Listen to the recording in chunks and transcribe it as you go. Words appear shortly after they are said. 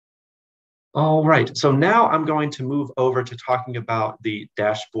All right, so now I'm going to move over to talking about the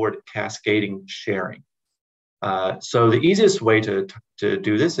dashboard cascading sharing. So the easiest way to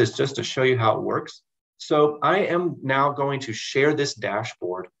do this is just to show you how it works. So I am now going to share this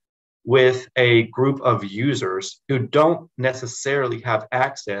dashboard with a group of users who don't necessarily have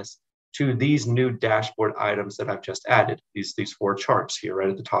access to these new dashboard items that I've just added, these four charts here right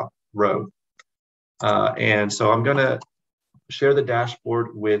at the top row. And so I'm going to share the dashboard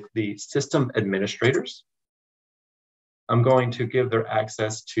with the system administrators. I'm going to give their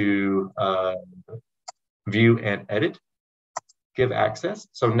access to view and edit, give access.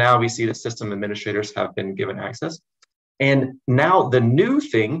 So now we see that system administrators have been given access. And now the new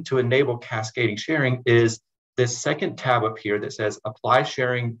thing to enable cascading sharing is this second tab up here that says apply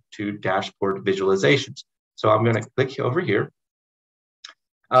sharing to dashboard visualizations. So I'm going to click over here.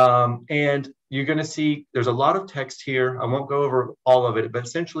 And you're going to see there's a lot of text here. I won't go over all of it, but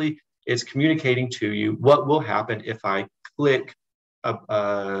essentially it's communicating to you what will happen if I click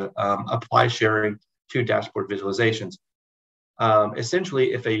apply sharing to dashboard visualizations.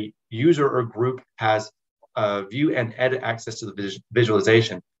 Essentially, if a user or group has view and edit access to the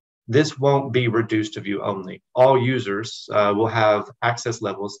visualization, this won't be reduced to view only. All users will have access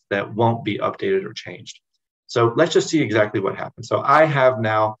levels that won't be updated or changed. So let's just see exactly what happens. So I have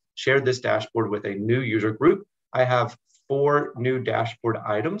now shared this dashboard with a new user group. I have 4 new dashboard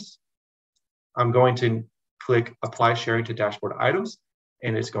items. I'm going to click apply sharing to dashboard items,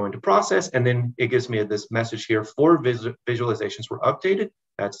 and it's going to process. And then it gives me this message here, 4 visualizations were updated.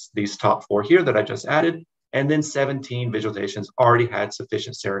 That's these top 4 here that I just added. And then 17 visualizations already had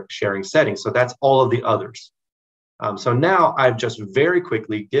sufficient sharing settings. So that's all of the others. So now I've just very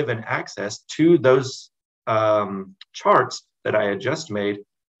quickly given access to those charts that I had just made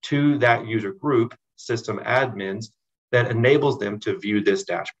to that user group, system admins, that enables them to view this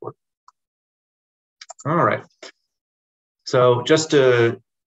dashboard. All right. So just to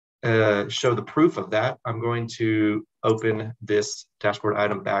show the proof of that, I'm going to open this dashboard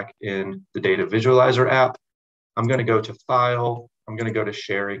item back in the Data Visualizer app. I'm going to go to File. I'm going to go to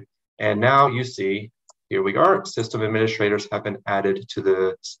Sharing. And now you see, here we are. System administrators have been added to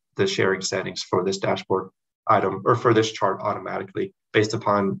the sharing settings for this dashboard item or for this chart automatically based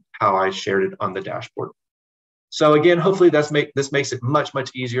upon how I shared it on the dashboard. So again, hopefully this makes it much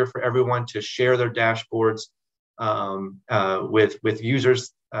easier for everyone to share their dashboards with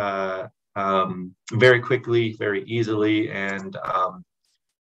users very quickly, very easily, and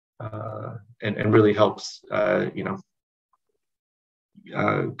really helps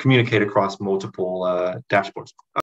communicate across multiple dashboards.